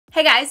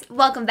Hey guys,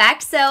 welcome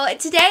back. So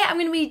today I'm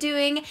going to be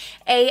doing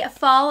a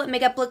fall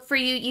makeup look for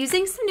you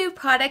using some new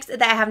products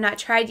that I have not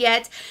tried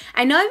yet.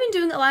 I know I've been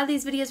doing a lot of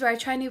these videos where I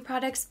try new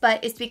products,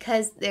 but it's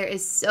because there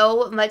is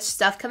so much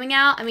stuff coming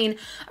out. I mean,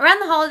 around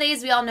the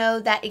holidays, we all know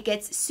that it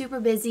gets super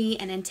busy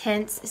and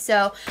intense.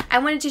 So I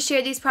wanted to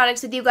share these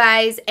products with you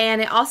guys,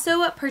 and I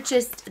also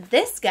purchased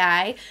this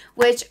guy,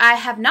 which I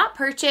have not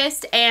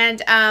purchased,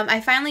 and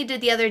I finally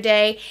did the other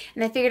day,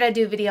 and I figured I'd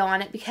do a video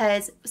on it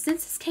because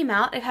since this came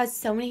out, I've had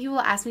so many people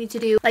ask me to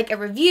do like a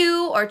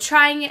review or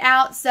trying it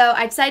out, so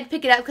I decided to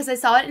pick it up because I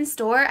saw it in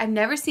store. I've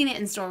never seen it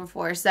in store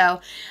before,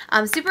 so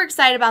I'm super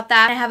excited about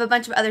that. I have a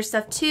bunch of other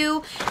stuff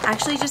too. I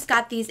actually just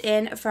got these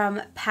in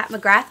from Pat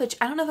McGrath, which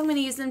I don't know if I'm going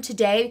to use them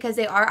today because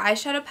they are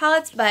eyeshadow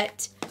palettes,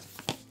 but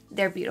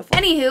they're beautiful.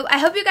 Anywho, I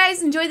hope you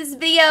guys enjoy this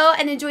video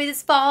and enjoy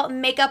this fall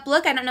makeup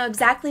look. I don't know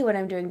exactly what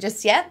I'm doing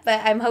just yet, but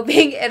I'm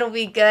hoping it'll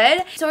be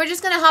good. So we're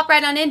just gonna hop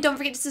right on in. Don't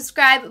forget to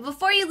subscribe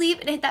before you leave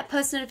and hit that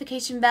post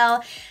notification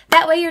bell.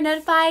 That way you're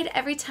notified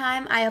every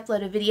time I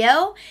upload a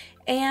video.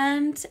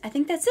 And I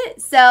think that's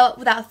it. So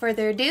without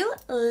further ado,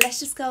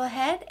 let's just go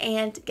ahead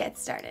and get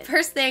started.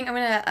 First thing, I'm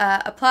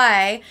gonna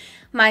apply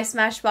my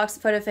Smashbox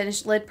Photo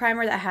Finish Lid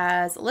Primer that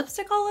has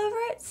lipstick all over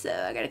it.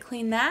 So I gotta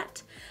clean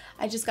that.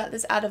 I just got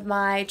this out of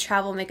my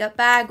travel makeup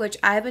bag, which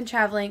I've been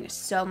traveling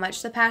so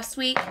much the past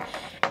week,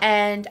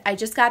 and I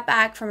just got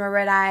back from a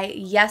red eye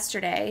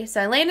yesterday. So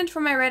I landed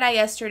from my red eye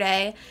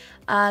yesterday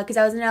because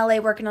I was in LA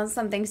working on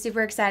something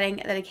super exciting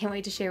that I can't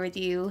wait to share with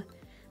you.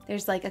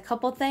 There's like a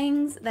couple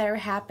things that are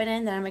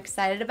happening that I'm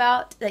excited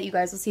about that you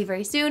guys will see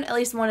very soon. At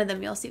least one of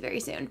them you'll see very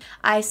soon.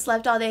 I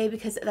slept all day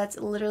because that's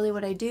literally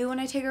what I do when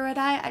I take a red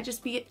eye. I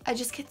just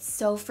get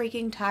so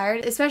freaking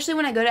tired, especially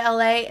when I go to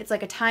LA. It's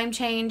like a time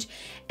change,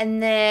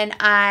 and then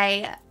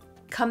I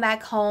come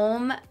back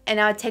home and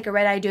I would take a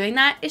red eye doing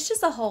that. It's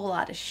just a whole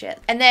lot of shit.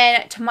 And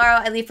then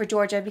tomorrow I leave for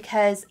Georgia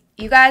because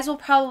you guys will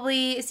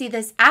probably see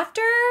this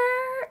after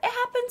it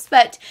happens,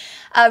 but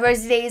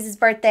Rosie Days'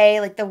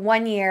 birthday, like the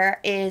 1 year,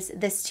 is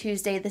this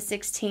Tuesday the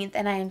 16th,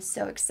 and I am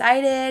so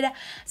excited.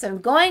 So I'm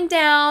going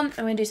down,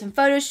 I'm going to do some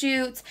photo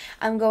shoots,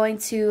 I'm going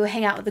to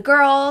hang out with the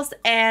girls,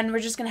 and we're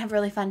just going to have a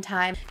really fun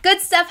time.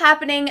 Good stuff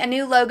happening, a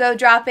new logo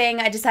dropping.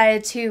 I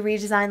decided to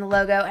redesign the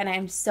logo, and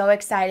I'm so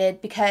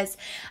excited because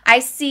I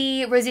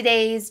see Rosie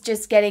Days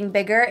just getting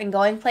bigger and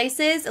going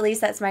places. At least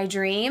that's my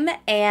dream,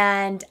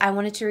 and I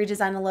wanted to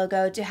redesign the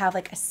logo to have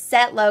like a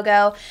set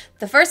logo.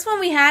 The first one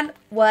we had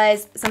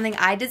was something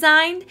I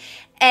designed,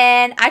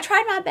 and I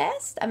tried my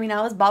best. I mean,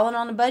 I was balling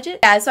on a budget.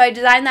 Yeah, so I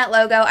designed that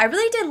logo. I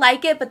really did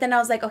like it, but then I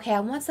was like, okay,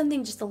 I want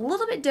something just a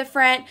little bit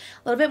different,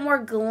 a little bit more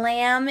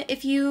glam,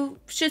 if you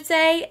should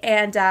say,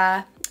 and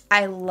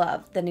I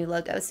love the new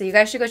logo. So you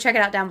guys should go check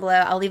it out down below.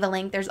 I'll leave a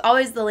link. There's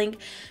always the link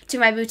to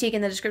my boutique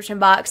in the description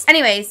box.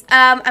 Anyways,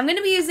 I'm going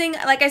to be using,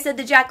 like I said,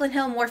 the Jaclyn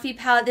Hill Morphe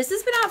palette. This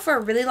has been out for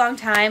a really long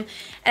time,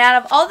 and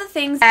out of all the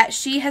things that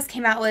she has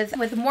came out with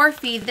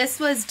Morphe, this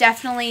was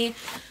definitely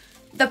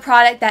the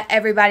product that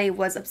everybody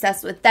was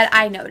obsessed with that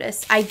I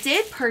noticed. I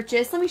did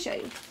purchase, let me show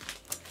you.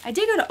 I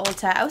did go to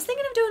Ulta. I was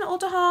thinking of doing an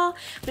Ulta haul,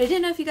 but I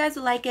didn't know if you guys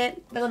would like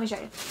it, but let me show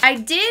you. I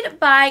did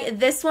buy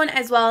this one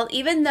as well,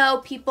 even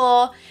though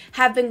people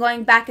have been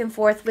going back and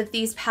forth with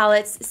these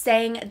palettes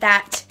saying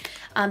that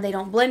they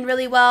don't blend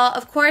really well.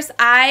 Of course,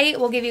 I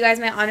will give you guys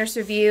my honest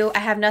review. I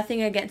have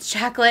nothing against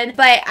Jaclyn,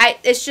 but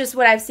it's just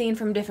what I've seen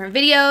from different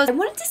videos. I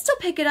wanted to still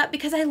pick it up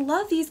because I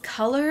love these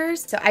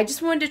colors, so I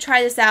just wanted to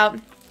try this out,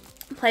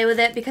 play with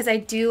it, because I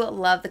do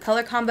love the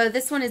color combo.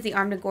 This one is the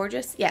Armed and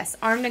Gorgeous. Yes,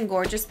 Armed and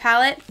Gorgeous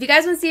palette. If you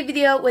guys want to see a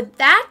video with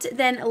that,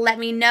 then let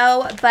me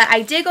know. But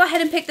I did go ahead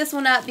and pick this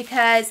one up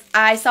because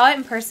I saw it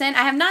in person.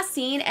 I have not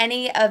seen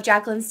any of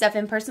Jaclyn's stuff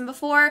in person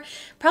before,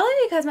 probably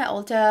because my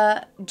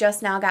Ulta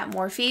just now got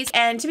Morphe's.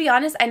 And to be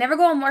honest, I never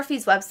go on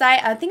Morphe's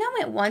website. I think I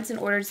went once and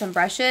ordered some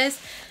brushes.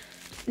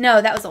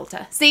 No, that was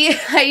Ulta. See,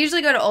 I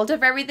usually go to Ulta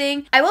for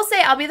everything. I will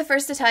say, I'll be the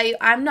first to tell you,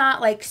 I'm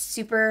not like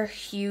super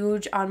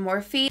huge on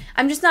Morphe.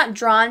 I'm just not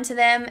drawn to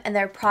them and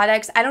their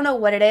products. I don't know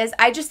what it is.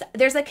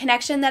 There's a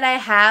connection that I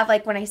have,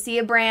 like when I see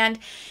a brand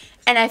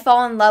and I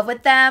fall in love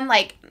with them,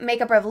 like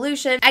Makeup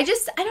Revolution. I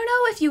don't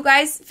know if you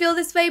guys feel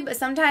this way, but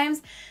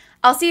sometimes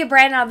I'll see a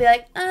brand and I'll be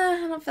like,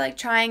 I don't feel like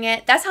trying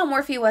it. That's how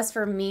Morphe was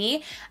for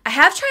me. I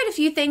have tried a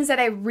few things that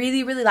I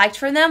really, really liked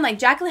from them. Like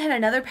Jaclyn had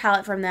another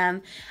palette from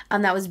them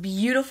that was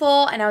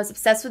beautiful, and I was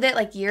obsessed with it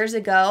like years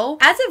ago.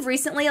 As of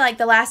recently, like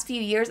the last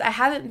few years, I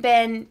haven't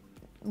been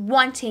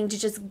wanting to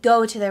just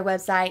go to their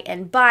website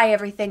and buy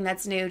everything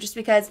that's new just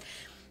because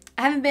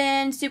I haven't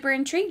been super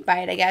intrigued by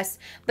it, I guess.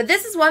 But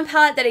this is one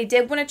palette that I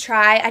did want to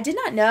try. I did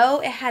not know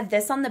it had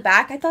this on the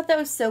back. I thought that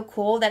was so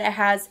cool that it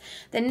has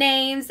the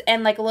names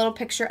and like a little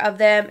picture of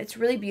them. It's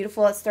really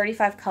beautiful. It's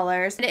 35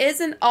 colors. It is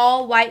an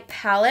all white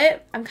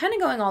palette. I'm kind of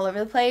going all over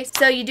the place.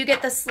 So you do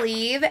get the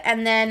sleeve,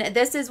 and then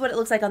this is what it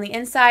looks like on the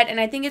inside, and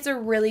I think it's a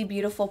really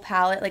beautiful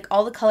palette. Like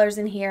all the colors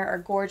in here are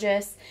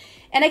gorgeous.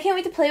 And I can't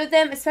wait to play with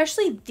them,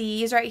 especially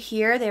these right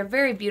here. They're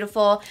very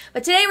beautiful.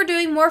 But today we're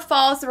doing more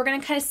fall, so we're going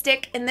to kind of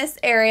stick in this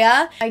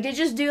area. I did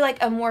just do like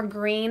a more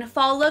green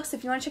fall look, so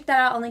if you want to check that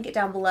out, I'll link it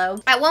down below.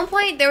 At one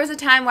point, there was a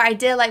time where I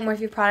did like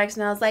Morphe products,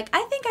 and I was like,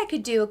 I think I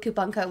could do a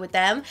coupon code with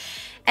them.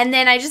 And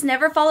then I just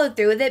never followed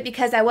through with it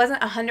because I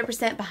wasn't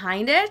 100%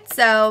 behind it.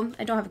 So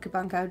I don't have a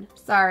coupon code.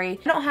 Sorry.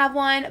 I don't have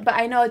one, but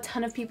I know a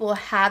ton of people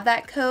have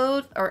that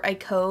code or a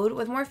code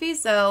with Morphe.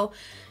 So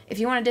if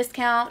you want a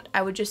discount,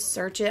 I would just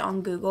search it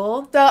on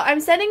Google. So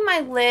I'm setting my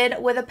lid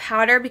with a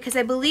powder because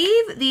I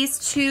believe these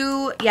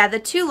two, yeah, the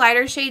two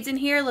lighter shades in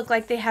here look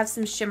like they have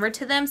some shimmer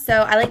to them.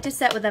 So I like to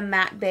set with a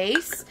matte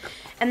base.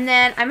 And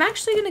then I'm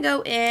actually going to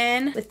go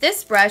in with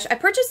this brush. I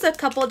purchased a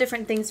couple of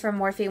different things from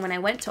Morphe when I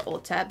went to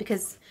Ulta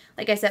because,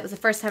 like I said, it was the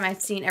first time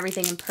I've seen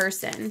everything in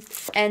person.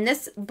 And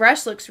this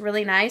brush looks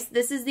really nice.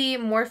 This is the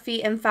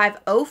Morphe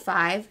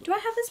M505. Do I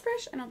have this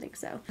brush? I don't think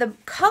so. The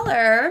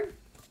color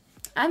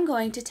I'm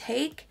going to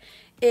take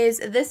is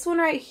this one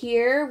right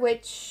here,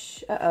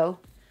 which,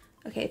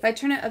 okay, if I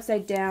turn it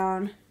upside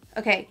down,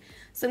 okay,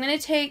 so I'm going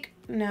to take,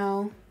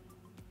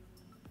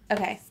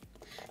 okay,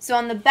 so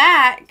on the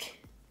back,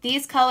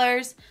 these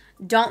colors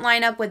don't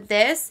line up with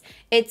this.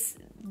 It's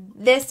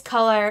this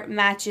color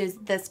matches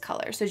this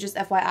color, so just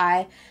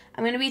FYI.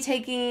 I'm going to be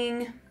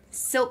taking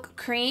Silk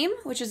Cream,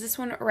 which is this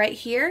one right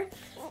here.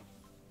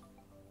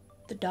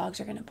 The dogs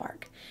are going to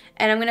bark.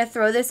 And I'm going to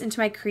throw this into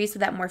my crease with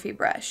that Morphe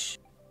brush.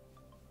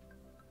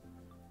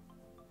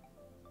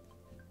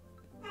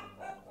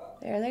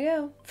 There they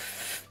go.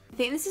 I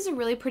think this is a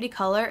really pretty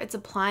color. It's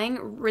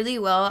applying really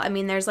well. I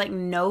mean, there's like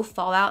no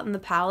fallout in the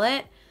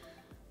palette.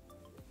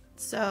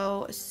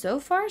 So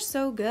far,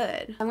 so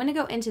good. I'm gonna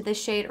go into this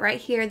shade right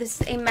here.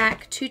 This is a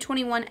MAC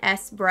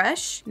 221S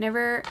brush.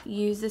 Never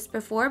used this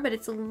before, but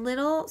it's a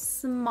little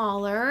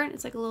smaller.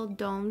 It's like a little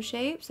dome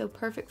shape, so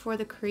perfect for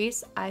the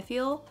crease, I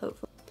feel,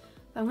 hopefully.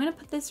 I'm gonna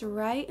put this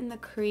right in the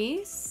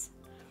crease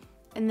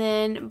and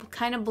then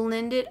kind of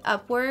blend it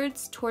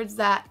upwards towards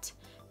that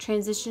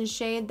transition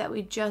shade that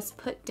we just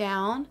put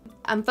down.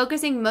 I'm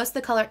focusing most of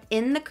the color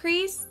in the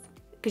crease.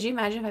 Could you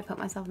imagine if I put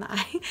myself in the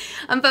eye?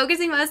 I'm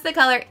focusing most of the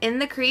color in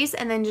the crease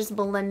and then just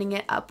blending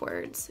it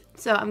upwards.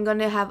 So I'm going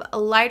to have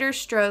lighter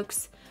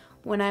strokes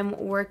when I'm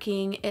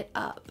working it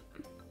up.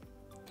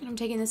 And I'm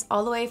taking this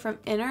all the way from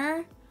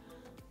inner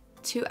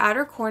to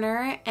outer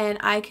corner, and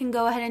I can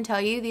go ahead and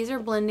tell you these are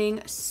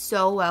blending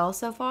so well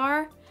so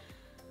far.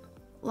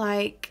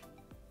 Like,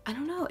 I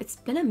don't know, it's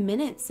been a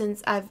minute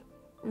since I've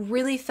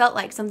really felt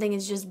like something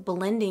is just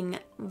blending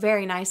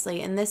very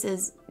nicely, and this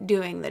is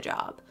doing the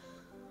job.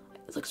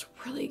 It looks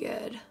really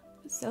good.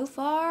 So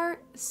far,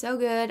 so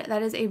good.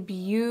 That is a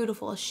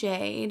beautiful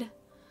shade.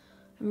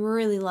 I'm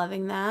really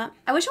loving that.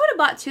 I wish I would have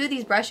bought two of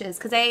these brushes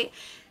because I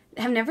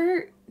have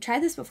never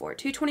tried this before.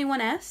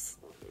 221S.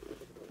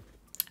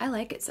 I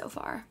like it so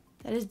far.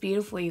 That is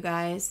beautiful, you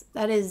guys.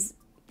 That is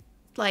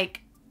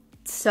like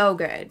so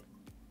good.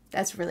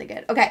 That's really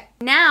good. Okay,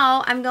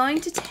 now I'm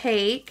going to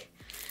take,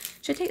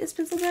 should I take this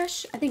pencil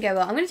brush? I think I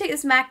will. I'm going to take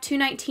this MAC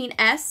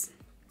 219S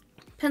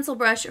pencil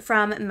brush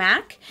from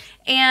MAC,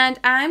 and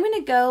I'm going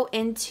to go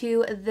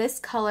into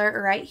this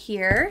color right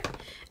here,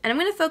 and I'm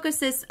going to focus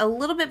this a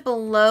little bit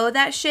below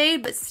that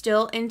shade, but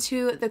still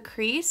into the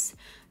crease.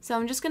 So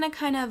I'm just going to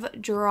kind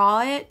of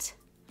draw it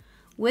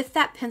with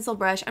that pencil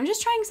brush. I'm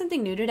just trying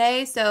something new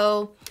today,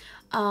 so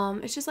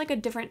it's just like a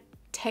different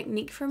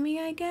technique for me,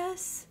 I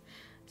guess.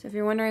 So if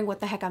you're wondering what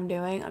the heck I'm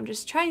doing, I'm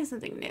just trying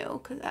something new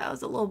because I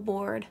was a little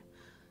bored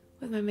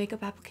with my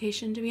makeup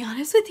application, to be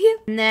honest with you.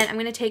 And then I'm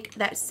going to take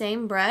that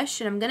same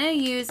brush and I'm going to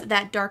use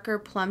that darker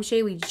plum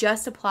shade we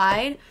just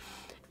applied,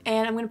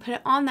 and I'm going to put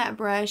it on that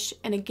brush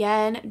and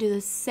again do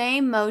the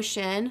same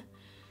motion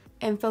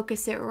and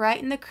focus it right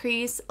in the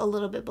crease a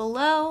little bit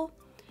below,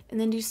 and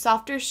then do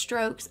softer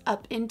strokes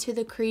up into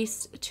the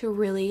crease to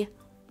really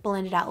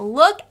blend it out.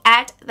 Look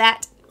at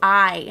that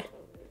eye.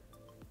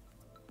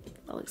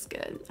 That looks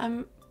good.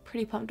 I'm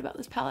pretty pumped about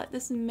this palette.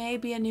 This may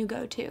be a new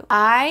go-to.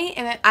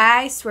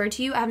 I swear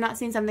to you, I have not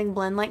seen something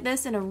blend like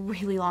this in a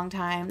really long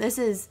time. This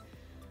is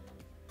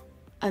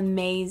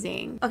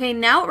amazing. Okay,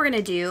 now what we're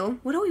gonna do,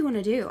 what do we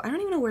wanna do? I don't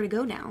even know where to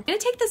go now. I'm gonna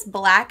take this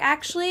black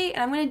actually,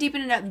 and I'm gonna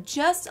deepen it up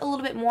just a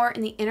little bit more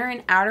in the inner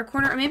and outer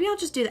corner, or maybe I'll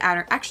just do the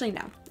outer. Actually,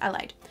 no, I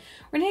lied.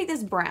 We're gonna take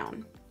this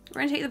brown.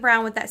 We're gonna take the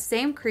brown with that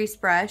same crease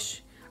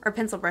brush, or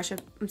pencil brush,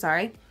 I'm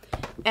sorry,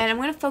 and I'm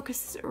gonna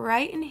focus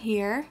right in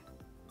here.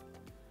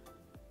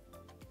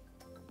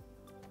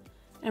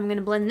 And I'm going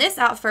to blend this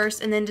out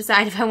first and then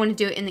decide if I want to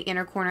do it in the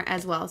inner corner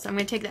as well. So I'm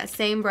going to take that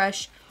same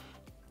brush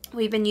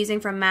we've been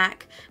using from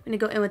MAC. I'm going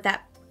to go in with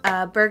that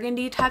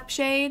burgundy type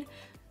shade,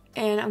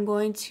 and I'm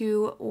going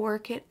to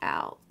work it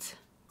out.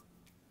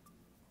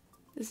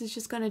 This is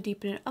just going to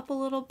deepen it up a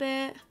little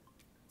bit.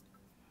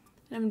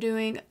 And I'm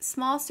doing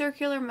small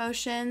circular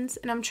motions,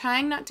 and I'm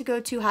trying not to go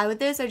too high with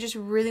this. I just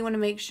really want to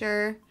make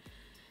sure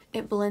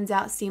it blends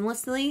out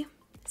seamlessly.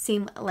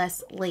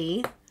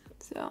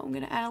 So I'm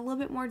going to add a little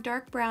bit more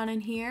dark brown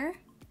in here,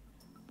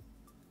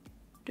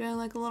 doing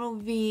like a little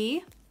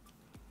V,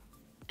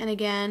 and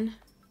again,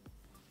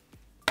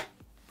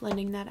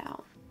 blending that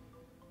out.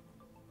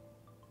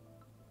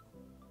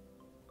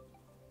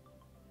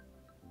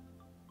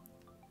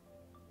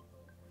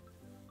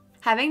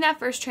 Having that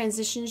first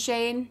transition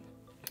shade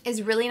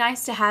is really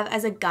nice to have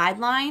as a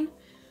guideline.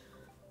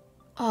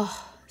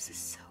 Oh, this is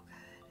so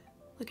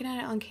good. Looking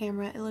at it on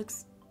camera, it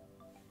looks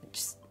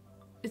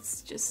it's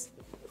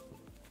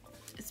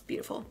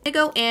beautiful. I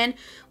go in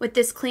with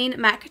this clean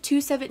MAC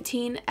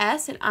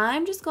 217S, and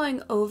I'm just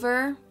going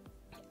over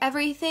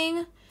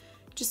everything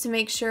just to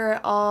make sure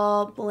it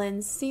all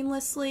blends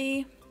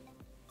seamlessly.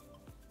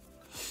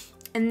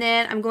 And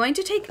then I'm going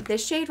to take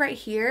this shade right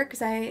here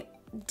because I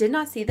did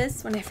not see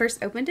this when I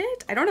first opened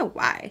it. I don't know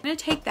why. I'm going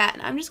to take that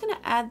and I'm just going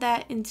to add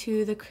that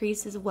into the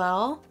crease as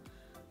well.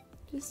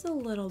 Just a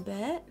little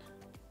bit.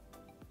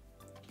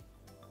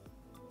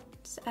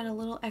 Just add a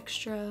little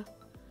extra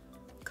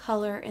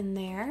color in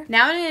there.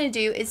 Now what I'm going to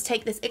do is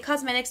take this IT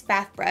Cosmetics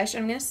bath brush.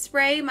 I'm going to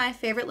spray my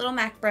favorite little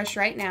MAC brush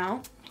right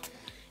now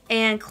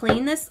and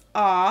clean this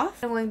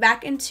off. I'm going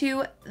back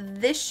into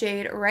this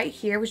shade right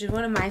here, which is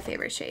one of my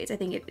favorite shades. I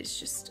think it is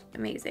just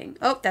amazing.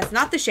 Oh, that's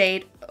not the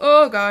shade.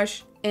 Oh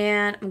gosh.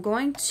 And I'm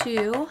going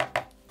to,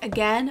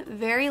 again,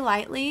 very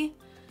lightly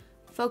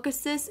focus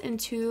this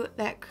into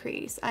that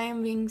crease. I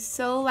am being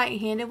so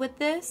light-handed with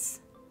this,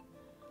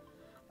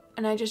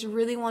 and I just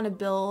really want to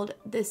build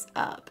this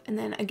up. And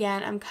then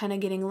again, I'm kind of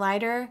getting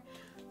lighter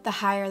the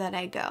higher that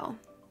I go.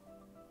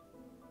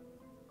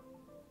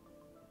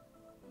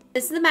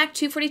 This is the MAC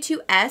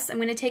 242S. I'm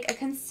going to take a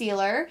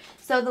concealer.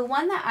 So the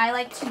one that I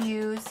like to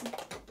use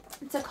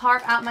to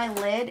carve out my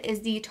lid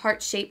is the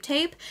Tarte Shape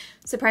Tape.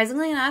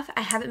 Surprisingly enough,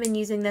 I haven't been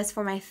using this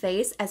for my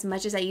face as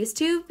much as I used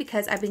to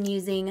because I've been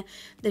using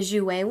the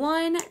Jouer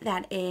one.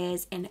 That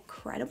is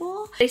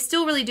incredible. I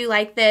still really do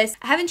like this.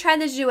 I haven't tried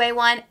the Jouer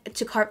one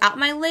to carve out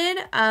my lid,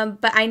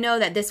 but I know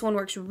that this one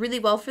works really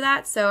well for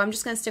that, so I'm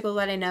just going to stick with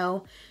what I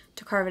know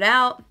to carve it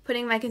out.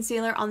 Putting my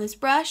concealer on this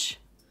brush,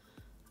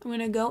 I'm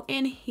going to go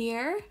in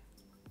here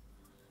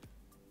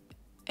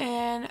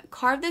and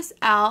carve this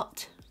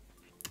out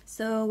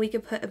so we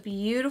could put a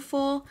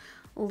beautiful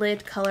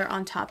lid color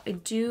on top. I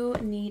do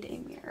need a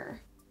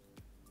mirror.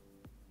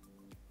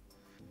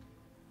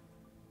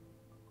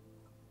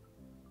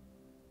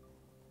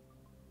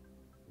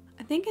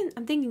 I'm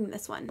thinking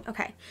this one.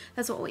 Okay,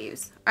 that's what we'll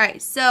use. All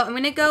right, so I'm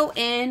gonna go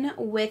in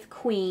with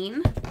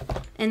Queen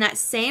in that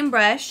same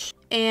brush,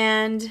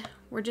 and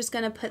we're just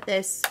gonna put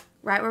this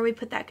right where we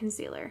put that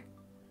concealer.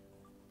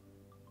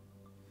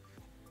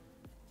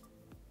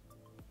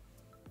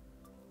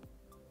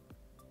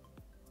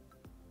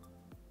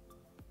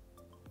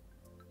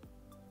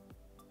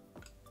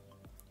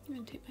 I'm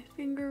gonna take my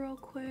finger real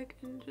quick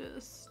and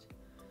just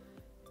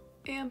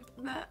amp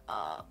that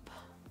up.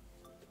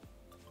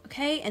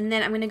 Okay, and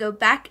then I'm gonna go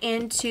back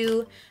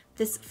into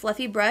this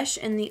fluffy brush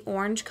in the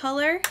orange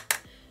color,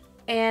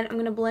 and I'm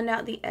gonna blend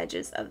out the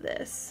edges of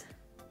this.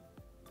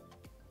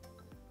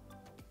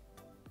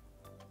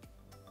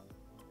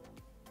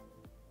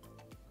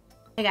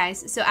 Hey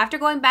guys, so after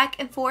going back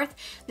and forth,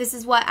 this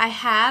is what I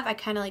have. I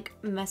kind of like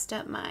messed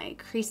up my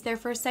crease there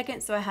for a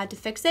second, so I had to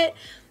fix it.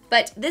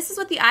 But this is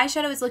what the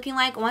eyeshadow is looking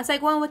like. Once I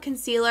go in with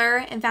concealer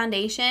and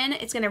foundation,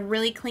 it's going to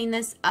really clean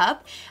this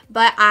up.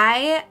 But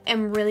I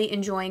am really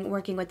enjoying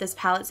working with this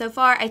palette so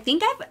far. I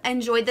think I've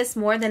enjoyed this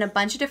more than a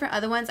bunch of different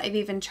other ones I've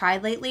even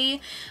tried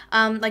lately.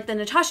 Like the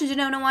Natasha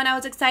Denona one I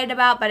was excited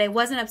about, but I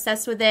wasn't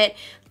obsessed with it.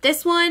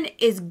 This one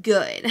is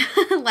good.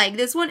 Like,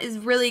 this one is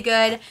really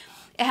good.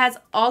 It has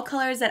all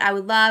colors that I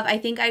would love. I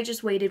think I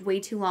just waited way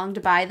too long to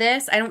buy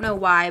this. I don't know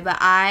why, but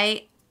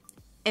I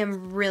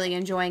am really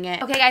enjoying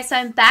it. Okay guys, so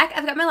I'm back.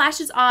 I've got my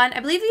lashes on. I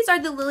believe these are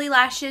the Lilly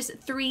Lashes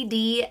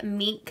 3D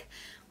Mink.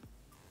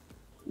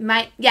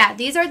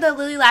 These are the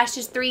Lilly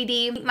Lashes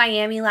 3D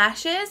Miami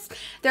lashes.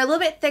 They're a little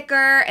bit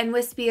thicker and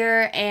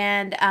wispier,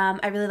 and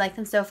I really like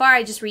them so far.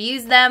 I just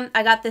reused them.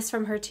 I got this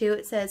from her too.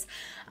 It says,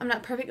 I'm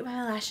not perfect at what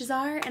my lashes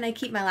are, and I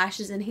keep my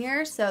lashes in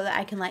here so that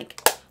I can like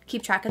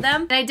keep track of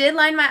them. And I did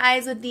line my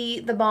eyes with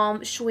the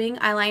Balm Swing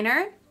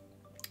eyeliner.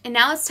 And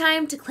now it's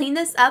time to clean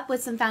this up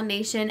with some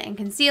foundation and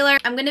concealer.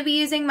 I'm going to be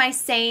using my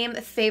same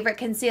favorite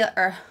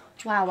concealer.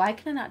 Wow, why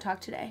can I not talk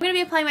today? I'm going to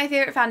be applying my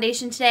favorite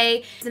foundation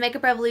today. It's the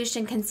Makeup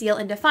Revolution Conceal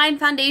and Define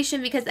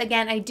Foundation because,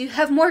 again, I do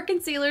have more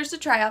concealers to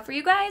try out for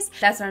you guys.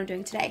 That's what I'm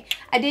doing today.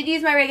 I did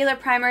use my regular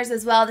primers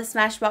as well, the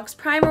Smashbox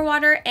Primer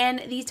Water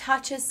and the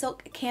Tatcha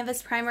Silk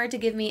Canvas Primer to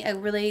give me a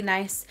really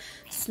nice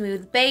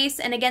smooth base.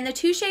 And again, the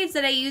two shades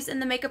that I use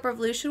in the Makeup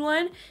Revolution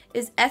one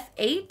is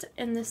F8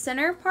 in the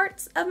center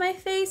parts of my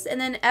face,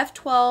 and then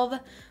F12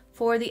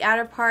 for the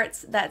outer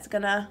parts. That's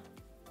gonna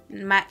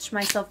match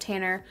my self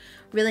tanner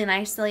really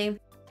nicely.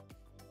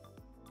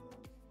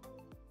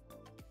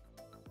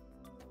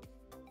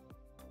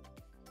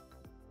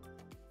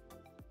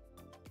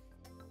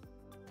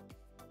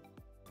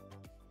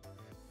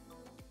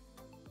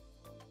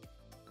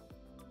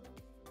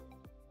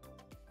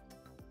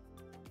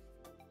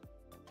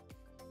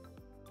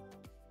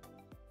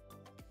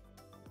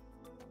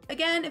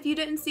 Again, if you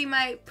didn't see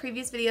my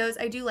previous videos,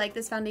 I do like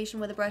this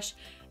foundation with a brush.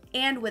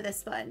 and with a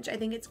sponge. I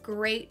think it's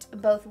great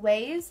both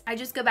ways. I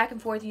just go back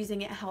and forth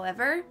using it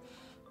however.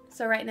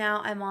 So right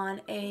now I'm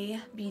on a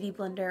beauty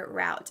blender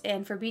route,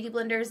 and for beauty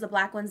blenders, the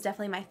black one's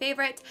definitely my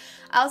favorite.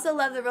 I also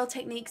love the Real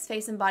Techniques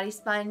face and body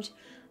sponge.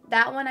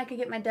 That one I could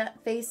get my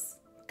face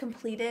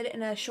completed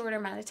in a shorter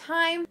amount of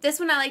time. This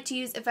one I like to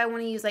use if I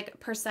want to use like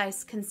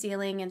precise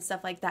concealing and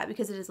stuff like that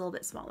because it is a little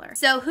bit smaller.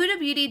 So Huda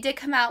Beauty did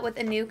come out with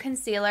a new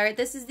concealer.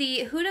 This is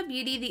the Huda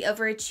Beauty The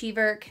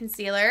Overachiever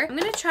Concealer. I'm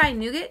going to try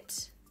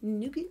Nougat.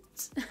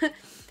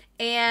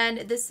 And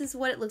this is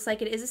what it looks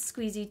like. It is a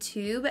squeezy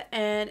tube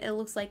and it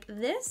looks like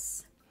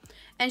this.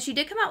 And she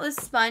did come out with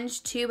a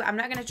sponge too, but I'm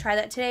not going to try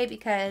that today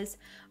because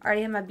I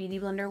already have my beauty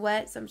blender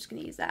wet, so I'm just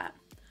going to use that.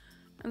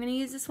 I'm going to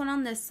use this one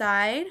on this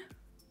side.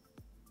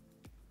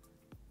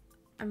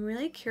 I'm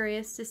really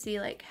curious to see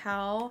like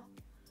how,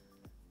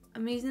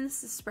 I'm using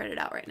this to spread it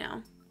out right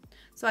now.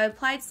 So I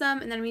applied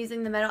some and then I'm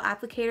using the metal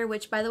applicator,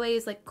 which by the way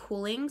is like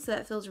cooling, so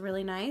that feels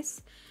really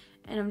nice.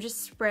 And I'm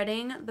just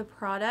spreading the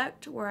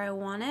product where I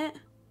want it.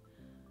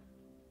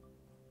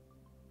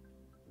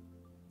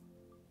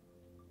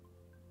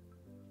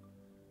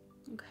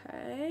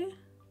 Okay.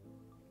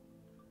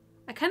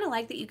 I kind of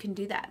like that you can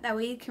do that. That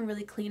way you can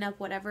really clean up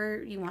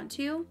whatever you want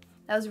to.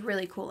 That was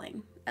really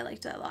cooling. I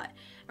liked it a lot.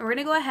 And we're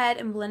going to go ahead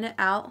and blend it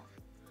out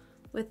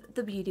with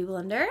the Beauty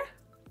Blender.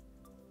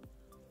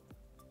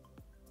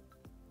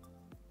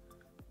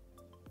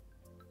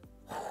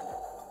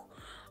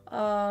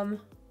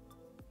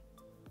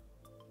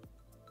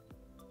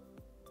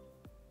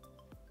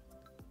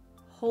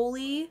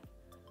 Holy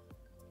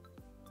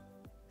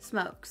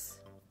smokes.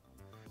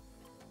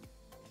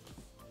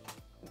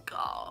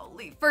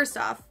 Golly. First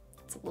off,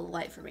 it's a little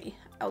light for me.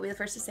 I'll be the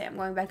first to say I'm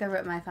going back over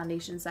at my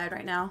foundation side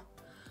right now.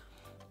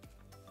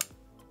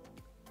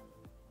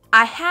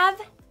 I have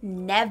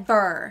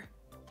never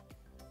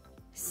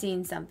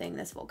seen something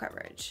this full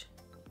coverage.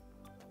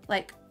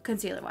 Like,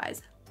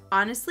 concealer-wise.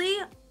 Honestly,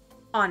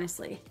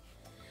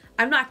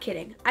 I'm not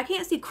kidding. I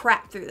can't see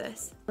crap through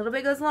this. A little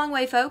bit goes a long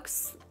way,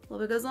 folks. A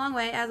little bit goes a long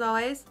way, as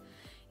always.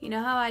 You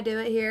know how I do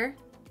it here.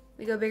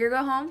 We go big or go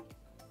home.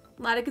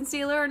 A lot of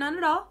concealer or none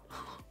at all.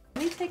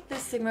 Let me take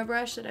this Sigma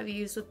brush that I've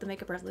used with the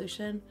Makeup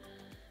Revolution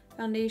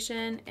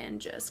foundation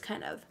and just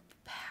kind of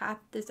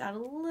pat this out a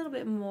little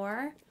bit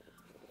more.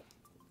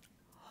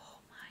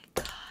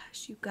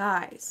 You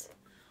guys,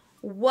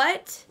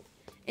 what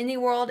in the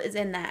world is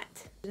in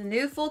that? There's a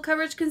new full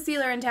coverage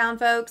concealer in town,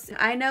 folks.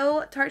 I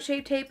know Tarte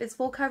Shape Tape is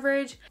full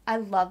coverage. I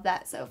love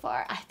that so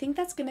far. I think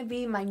that's gonna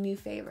be my new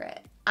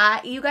favorite.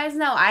 You guys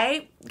know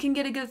I can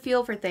get a good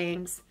feel for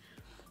things,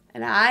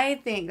 and I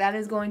think that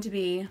is going to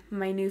be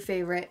my new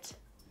favorite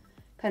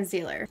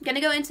concealer. I'm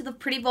gonna go into the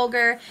Pretty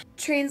Vulgar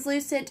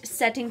translucent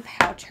setting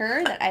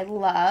powder that I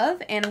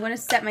love, and I'm gonna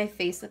set my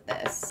face with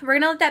this. We're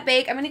gonna let that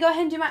bake. I'm gonna go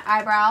ahead and do my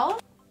eyebrows.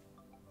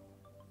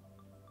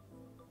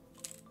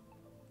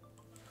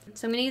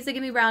 So I'm going to use the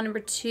Gimme Brow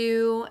number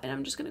 2, and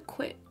I'm just going to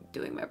quit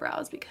doing my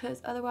brows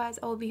because otherwise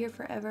I will be here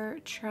forever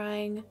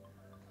trying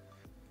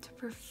to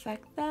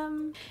perfect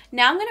them.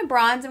 Now I'm going to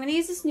bronze. I'm going to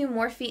use this new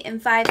Morphe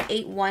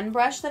M581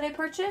 brush that I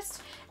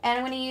purchased, and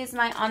I'm going to use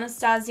my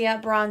Anastasia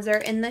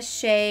bronzer in the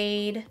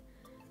shade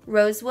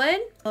Rosewood.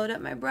 Load up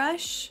my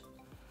brush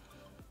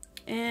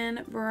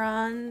and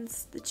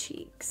bronze the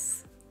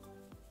cheeks.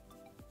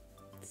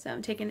 So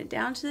I'm taking it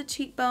down to the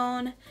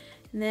cheekbone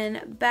and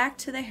then back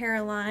to the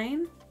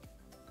hairline.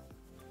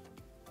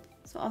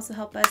 This will also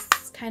help us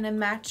kind of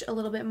match a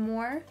little bit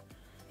more.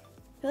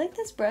 I feel like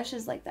this brush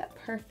is like that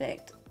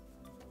perfect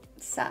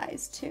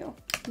size too.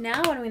 Now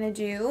what I'm going to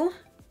do,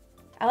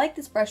 I like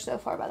this brush so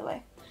far by the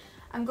way.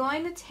 I'm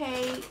going to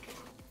take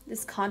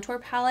this contour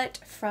palette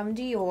from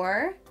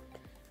Dior.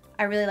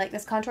 I really like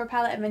this contour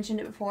palette, I've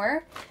mentioned it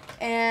before.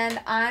 And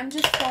I'm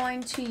just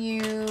going to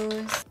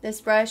use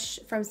this brush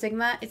from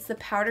Sigma. It's the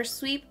Powder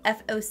Sweep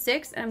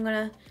F06, and I'm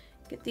going to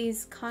get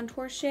these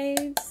contour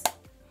shades.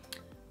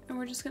 And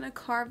we're just going to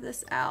carve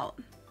this out.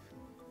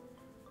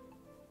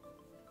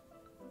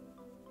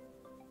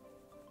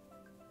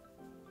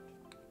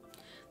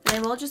 And I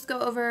will just go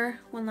over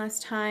one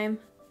last time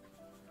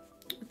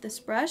with this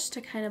brush to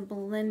kind of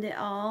blend it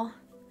all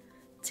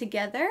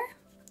together.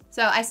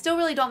 So I still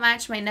really don't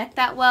match my neck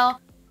that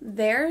well.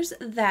 There's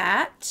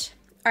that.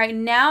 All right,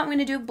 now I'm going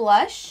to do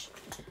blush.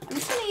 I'm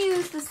just going to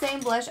use the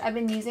same blush I've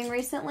been using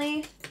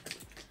recently,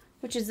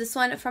 which is this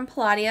one from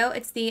Palladio.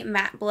 It's the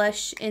matte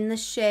blush in the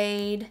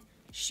shade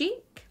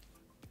Chic.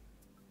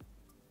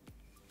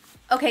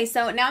 Okay,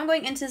 so now I'm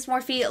going into this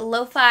Morphe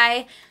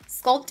Lo-Fi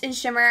Sculpt and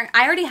Shimmer.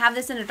 I already have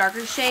this in a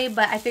darker shade,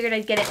 but I figured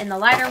I'd get it in the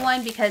lighter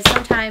one because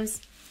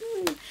sometimes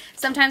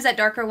that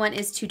darker one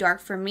is too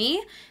dark for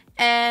me.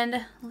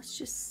 And let's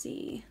just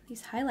see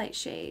these highlight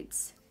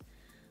shades.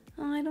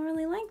 Oh, I don't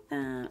really like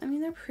that. I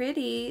mean, they're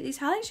pretty. These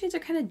highlight shades are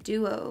kind of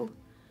duo,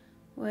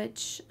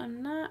 which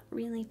I'm not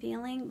really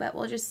feeling, but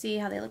we'll just see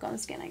how they look on the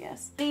skin, I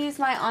guess. I use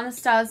my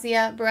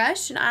Anastasia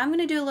brush, and I'm going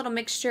to do a little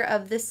mixture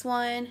of this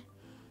one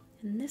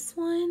and this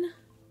one.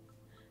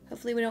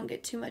 Hopefully we don't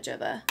get too much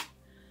of a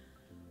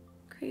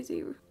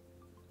crazy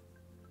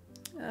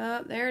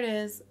Oh, there it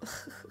is.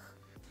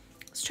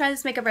 Let's try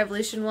this Makeup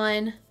Revolution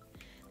one.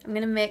 I'm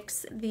gonna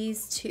mix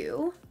these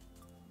two.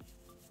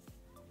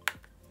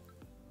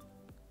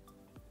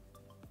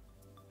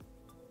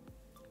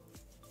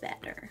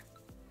 Better.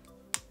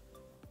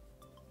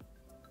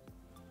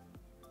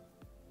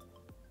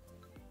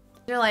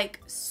 They're like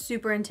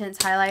super intense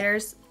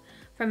highlighters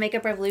from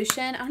Makeup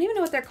Revolution. I don't even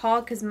know what they're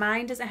called because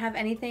mine doesn't have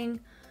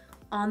anything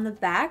on the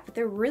back, but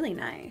they're really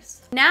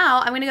nice. Now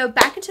I'm gonna go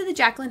back into the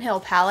Jaclyn Hill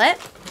palette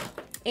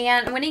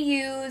and I'm gonna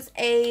use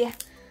a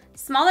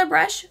smaller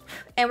brush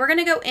and we're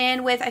gonna go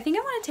in with, I think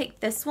I wanna take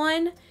this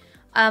one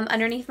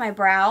underneath my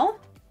brow.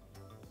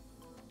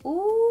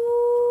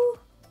 Ooh.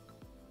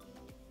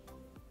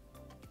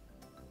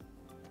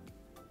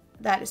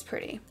 That is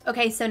pretty.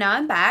 Okay, so now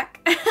I'm back.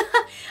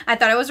 I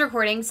thought I was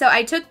recording. So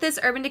I took this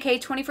Urban Decay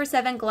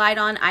 24/7 Glide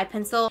On Eye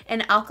Pencil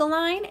in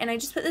Alkaline, and I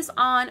just put this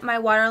on my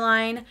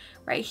waterline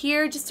right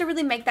here just to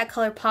really make that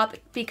color pop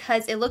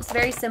because it looks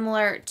very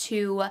similar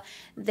to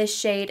this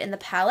shade in the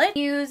palette.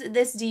 Use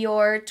this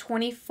Dior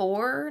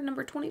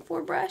number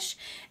 24 brush,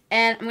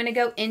 and I'm gonna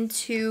go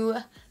into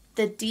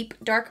the deep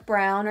dark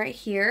brown right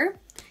here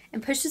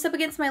and push this up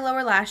against my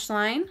lower lash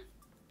line.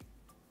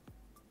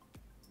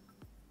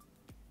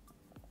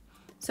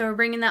 So we're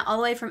bringing that all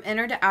the way from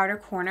inner to outer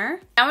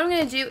corner. Now what I'm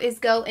going to do is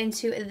go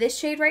into this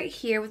shade right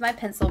here with my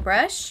pencil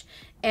brush.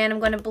 And I'm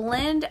going to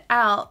blend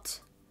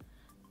out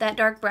that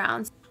dark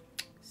brown.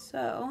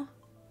 So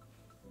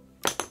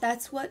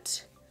that's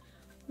what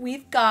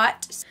we've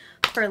got.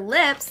 For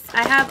lips,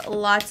 I have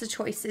lots of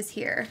choices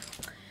here.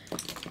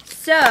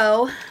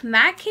 So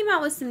MAC came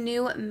out with some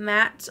new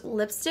matte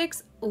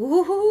lipsticks.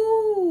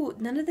 Ooh,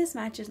 none of this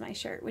matches my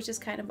shirt, which is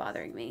kind of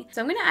bothering me.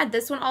 So I'm going to add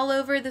this one all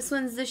over. This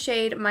one's the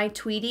shade My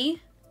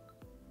Tweetie.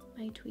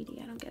 My Tweetie,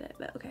 I don't get it,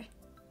 but okay.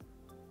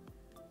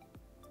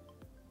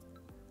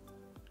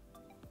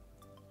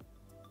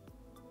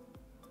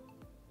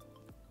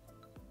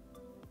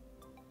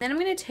 Then I'm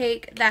going to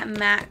take that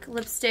MAC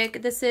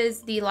lipstick. This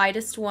is the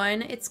lightest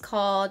one. It's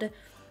called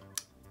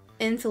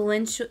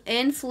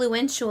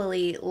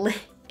Influentially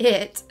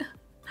Lit.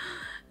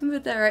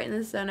 Put that right in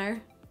the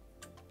center.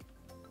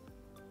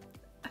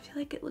 I feel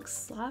like it looks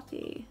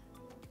sloppy.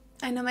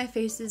 I know my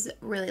face is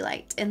really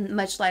light and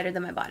much lighter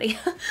than my body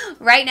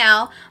right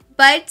now,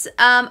 but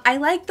I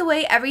like the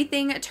way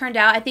everything turned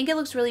out. I think it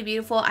looks really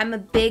beautiful. I'm a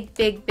big,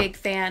 big, big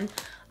fan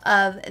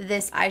of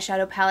this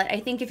eyeshadow palette. I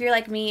think if you're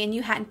like me and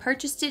you hadn't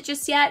purchased it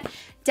just yet,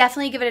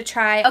 definitely give it a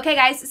try. Okay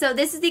guys, so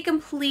this is the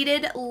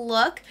completed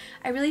look.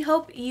 I really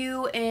hope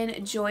you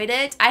enjoyed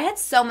it. I had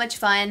so much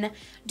fun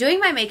doing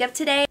my makeup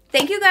today.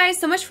 Thank you guys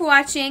so much for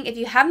watching. If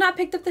you have not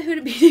picked up the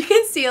Huda Beauty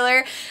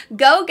Concealer,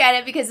 go get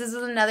it because this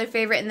was another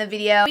favorite in the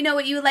video. Let me know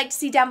what you would like to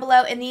see down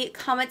below in the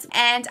comments,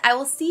 and I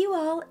will see you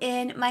all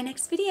in my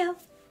next video.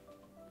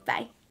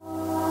 Bye.